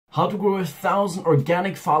How to grow 1,000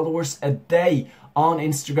 organic followers a day on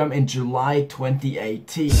Instagram in July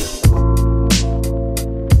 2018.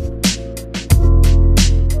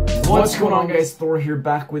 What's going on, guys? Thor here,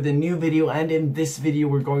 back with a new video, and in this video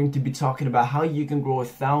we're going to be talking about how you can grow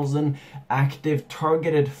 1,000 active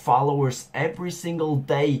targeted followers every single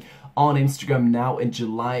day on Instagram now in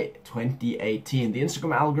July 2018. The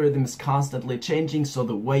Instagram algorithm is constantly changing, so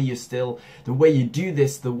the way you do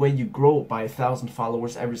this, the way you grow by 1,000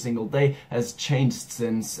 followers every single day has changed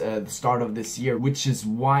since the start of this year, which is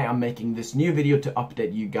why I'm making this new video to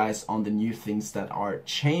update you guys on the new things that are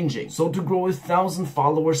changing. So to grow 1,000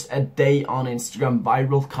 followers a day on Instagram,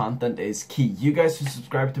 viral content is key. You guys who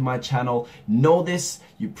subscribe to my channel know this,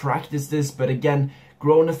 you practice this, but again,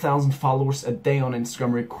 growing 1,000 followers a day on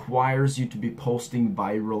Instagram requires you to be posting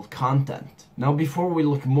viral content. Now, before we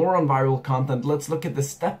look more on viral content, let's look at the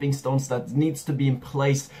stepping stones that needs to be in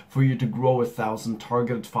place for you to grow 1,000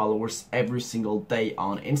 targeted followers every single day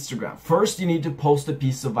on Instagram. First, you need to post a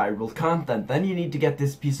piece of viral content. Then you need to get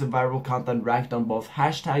this piece of viral content ranked on both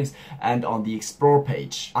hashtags and on the explore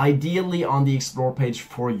page. Ideally on the explore page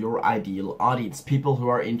for your ideal audience, people who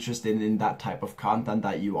are interested in that type of content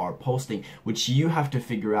that you are posting, which you have to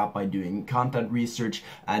figure out by doing content research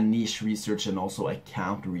and niche research and also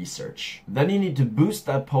account research. Then you need to boost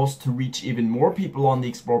that post to reach even more people on the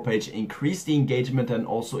explore page, increase the engagement, and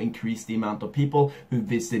also increase the amount of people who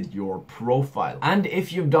visit your profile. And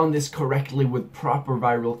if you've done this correctly with proper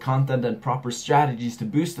viral content and proper strategies to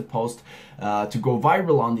boost the post to go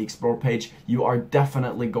viral on the explore page, you are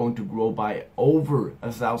definitely going to grow by over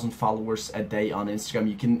 1,000 followers a day on Instagram.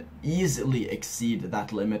 You can easily exceed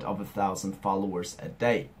that limit of 1,000 followers a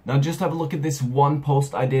day. Now just have a look at this one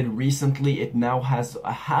post I did recently. It now has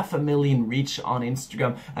 500,000 reach on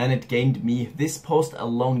Instagram, and it gained me, this post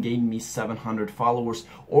alone gained me 700 followers.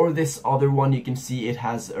 Or this other one, you can see it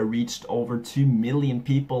has reached over 2 million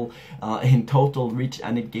people in total reach,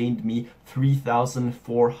 and it gained me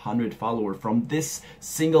 3,400 followers from this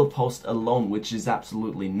single post alone, which is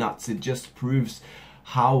absolutely nuts. It just proves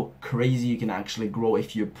how crazy you can actually grow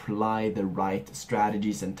if you apply the right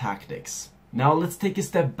strategies and tactics. Now let's take a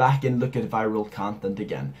step back and look at viral content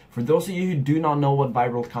again. For those of you who do not know what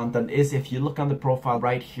viral content is, if you look on the profile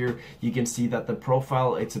right here, you can see that the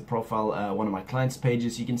profile, it's a profile, one of my clients'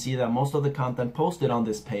 pages. You can see that most of the content posted on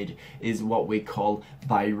this page is what we call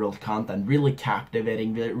viral content. Really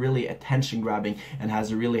captivating, really attention grabbing, and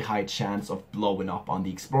has a really high chance of blowing up on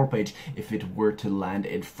the explore page if it were to land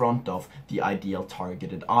in front of the ideal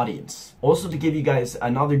targeted audience. Also, to give you guys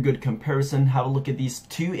another good comparison, have a look at these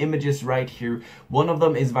two images right here. One of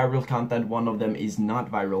them is viral content, one of them is not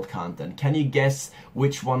viral content. Can you guess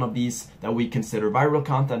which one of these that we consider viral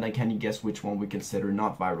content, and can you guess which one we consider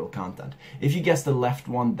not viral content? If you guess the left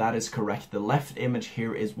one, that is correct. The left image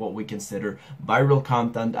here is what we consider viral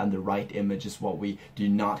content, and the right image is what we do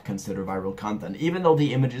not consider viral content. Even though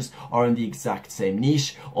the images are in the exact same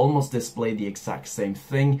niche, almost display the exact same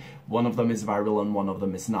thing, one of them is viral and one of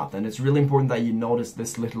them is not. And it's really important that you notice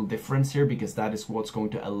this little difference here, because that is what's going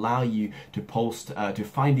to allow you to post, to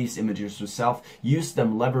find these images yourself, use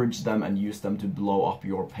them, leverage them, and use them to blow up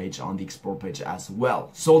your page on the explore page as well.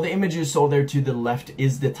 So the image you saw there to the left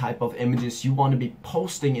is the type of images you want to be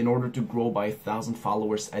posting in order to grow by 1,000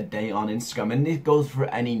 followers a day on Instagram, and it goes for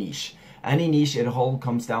any niche. Any niche, it all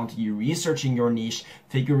comes down to you researching your niche,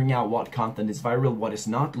 figuring out what content is viral, what is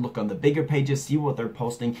not, look on the bigger pages, see what they're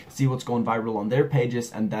posting, see what's going viral on their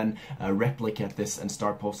pages, and then replicate this and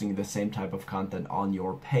start posting the same type of content on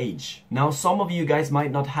your page. Now, some of you guys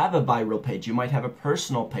might not have a viral page, you might have a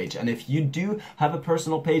personal page, and if you do have a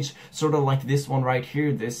personal page, sort of like this one right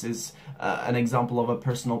here, this is an example of a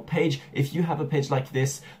personal page. If you have a page like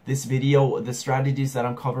this video, the strategies that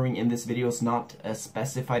I'm covering in this video is not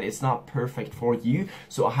specified, it's not perfect for you.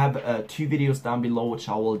 So I have 2 videos down below which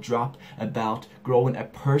I will drop about growing a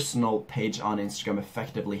personal page on Instagram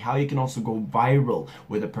effectively, how you can also go viral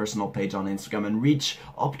with a personal page on Instagram and reach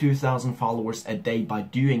up to 1,000 followers a day by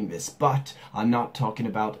doing this. But I'm not talking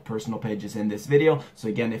about personal pages in this video. So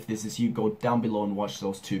again, if this is you, go down below and watch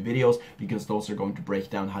those 2 videos, because those are going to break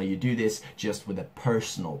down how you do this just with a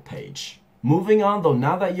personal page. Moving on though,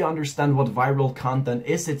 now that you understand what viral content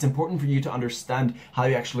is, it's important for you to understand how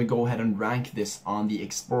you actually go ahead and rank this on the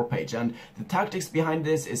explore page. And the tactics behind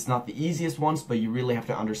this is not the easiest ones, but you really have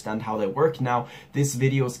to understand how they work. Now, this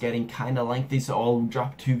video is getting kind of lengthy, so I'll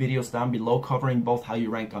drop 2 videos down below covering both how you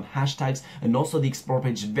rank on hashtags and also the explore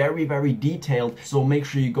page, very, very detailed. So make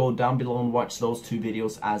sure you go down below and watch those 2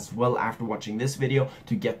 videos as well after watching this video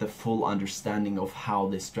to get the full understanding of how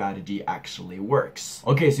this strategy actually works.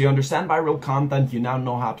 Okay, so you understand viral viral content, you now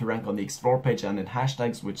know how to rank on the explore page and in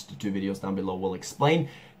hashtags, which the 2 videos down below will explain.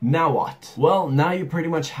 Now what? Well, now you pretty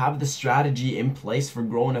much have the strategy in place for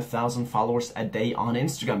growing 1,000 followers a day on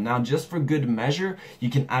Instagram. Now, just for good measure, you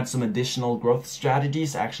can add some additional growth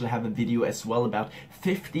strategies. I actually have a video as well about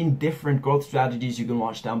 15 different growth strategies you can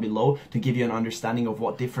watch down below to give you an understanding of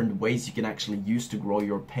what different ways you can actually use to grow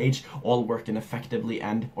your page, all working effectively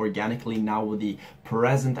and organically now with the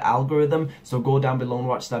present algorithm. So go down below and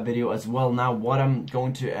watch that video as well. Now, what I'm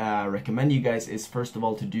going to recommend you guys is, first of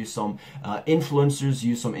all, to do some influencers,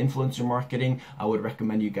 use some influencer marketing. I would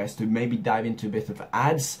recommend you guys to maybe dive into a bit of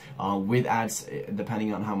ads. With ads,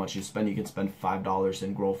 depending on how much you spend, you can spend $5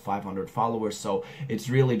 and grow 500 followers. So it's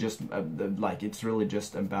really just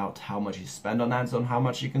just about how much you spend on ads, on how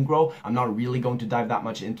much you can grow. I'm not really going to dive that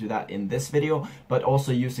much into that in this video, but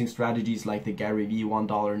also using strategies like the Gary V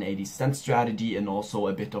 $1.80 strategy and also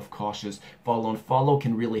a bit of cautious follow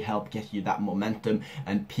can really help get you that momentum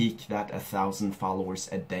and peak that 1,000 followers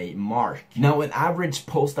a day mark. Now, an average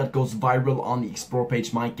post that goes viral on the explore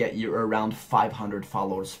page might get you around 500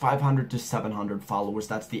 followers, 500 to 700 followers.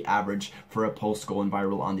 That's the average for a post going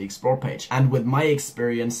viral on the explore page. And with my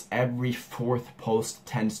experience, every 4th post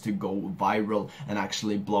tends to go viral and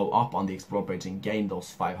actually blow up on the explore page and gain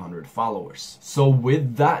those 500 followers. So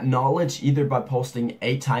with that knowledge, either by posting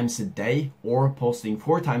 8 times a day or posting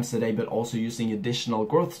 4 times a day, but also using additional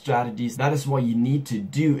growth strategies, that is what you need to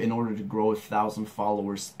do in order to grow 1,000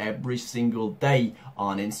 followers every single day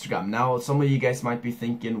on Instagram. Now, some of you guys might be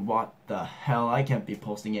thinking, what the hell, I can't be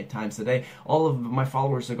posting 8 times a day. All of my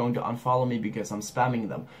followers are going to unfollow me because I'm spamming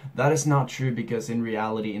them. That is not true, because in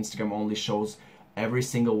reality, Instagram only shows every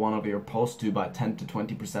single one of your posts to about 10 to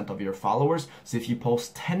 20% of your followers. So if you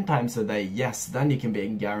post 10 times a day, yes, then you can be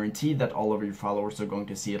guaranteed that all of your followers are going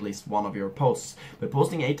to see at least one of your posts. But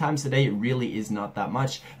posting 8 times a day really is not that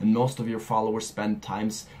much, and most of your followers spend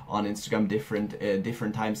times on Instagram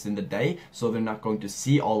different times in the day, so they're not going to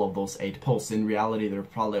see all of those 8 posts. In reality, they're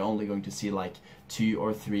probably only going to see like 2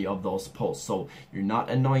 or 3 of those posts. So you're not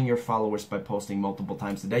annoying your followers by posting multiple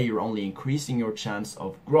times a day, you're only increasing your chance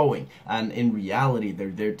of growing. And in reality, they're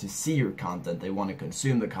there to see your content, they want to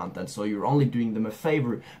consume the content, so you're only doing them a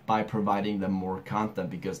favor by providing them more content,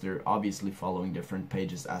 because they're obviously following different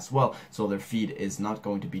pages as well, so their feed is not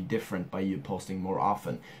going to be different by you posting more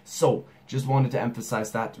often. So just wanted to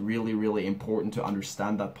emphasize that. Really important to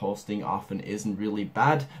understand that posting often isn't really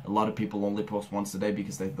bad. A lot of people only post once a day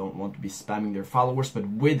because they don't want to be spamming their followers, but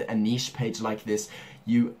with a niche page like this,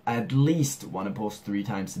 you at least want to post 3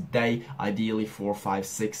 times a day, ideally 4, 5,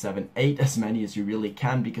 6, 7, 8, as many as you really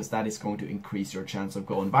can, because that is going to increase your chance of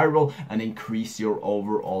going viral and increase your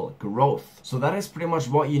overall growth. So that is pretty much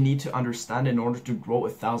what you need to understand in order to grow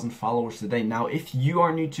 1,000 followers a day. Now, if you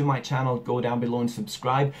are new to my channel, go down below and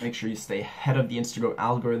subscribe. Make sure you stay ahead of the Instagram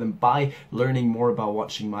algorithm by learning more about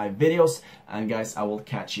watching my videos. And guys, I will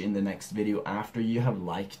catch you in the next video after you have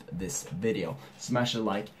liked this video. Smash a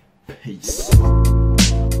like. Peace.